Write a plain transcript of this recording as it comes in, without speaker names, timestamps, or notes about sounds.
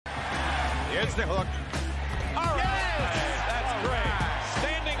Here's the hook. All right. That's great.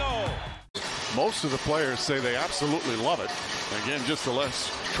 Standing O. Most of the players say they absolutely love it. Again, just the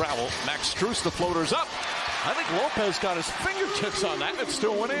less travel. Max Strus, the floater's up. I think Lopez got his fingertips on that, and it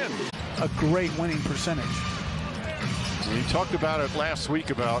still went in. A great winning percentage. We talked about it last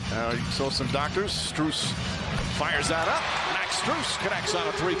week about you saw some doctors. Strus fires that up. Max Strus connects on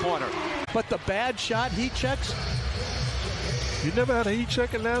a three-pointer. But the bad shot heat checks. You never had a heat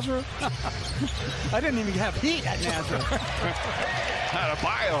check at Nazareth? I didn't even have heat at Nazareth.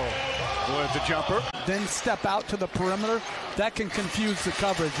 Adebayo with the jumper. Then step out to the perimeter. That can confuse the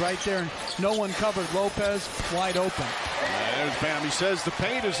coverage right there. And no one covered Lopez wide open. There's Bam. He says the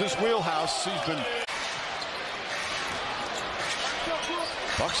paint is his wheelhouse. He's been.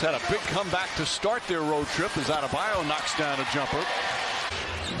 Bucks had a big comeback to start their road trip as Adebayo knocks down a jumper.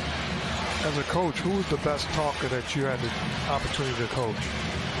 As a coach, who was the best talker that you had the opportunity to coach?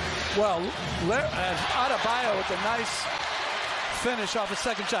 Well, Adebayo with a nice finish off a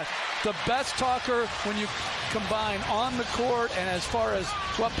second shot. The best talker when you combine on the court and as far as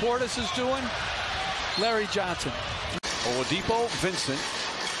what Portis is doing, Larry Johnson. Oladipo, Vincent,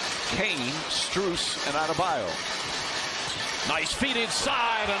 Kane, Strus, and Adebayo. Nice feed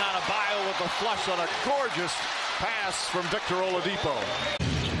inside, and Adebayo with the flush on a gorgeous pass from Victor Oladipo.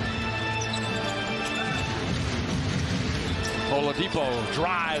 Oladipo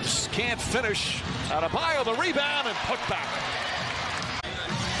drives, can't finish. Adebayo the rebound and put back.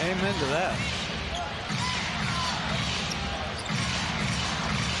 Amen to that.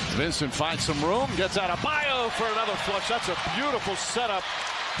 Vincent finds some room, gets Adebayo for another flush. That's a beautiful setup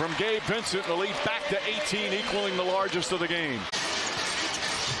from Gabe Vincent. The lead back to 18, equaling the largest of the game.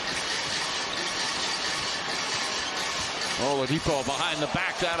 Oladipo behind the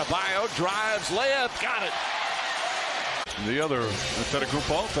back to Adebayo, drives, layup, got it. The other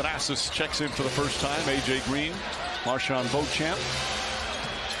Antetokounmpo, Thanasis checks in for the first time. A.J. Green, Marshawn Beauchamp.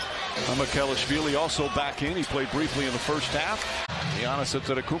 Mikelashvili also back in. He played briefly in the first half. Giannis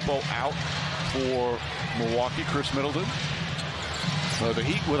Antetokounmpo out for Milwaukee. Chris Middleton. The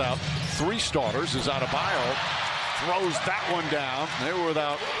Heat without three starters as Adebayo throws that one down. They were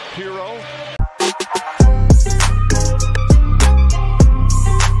without Hero.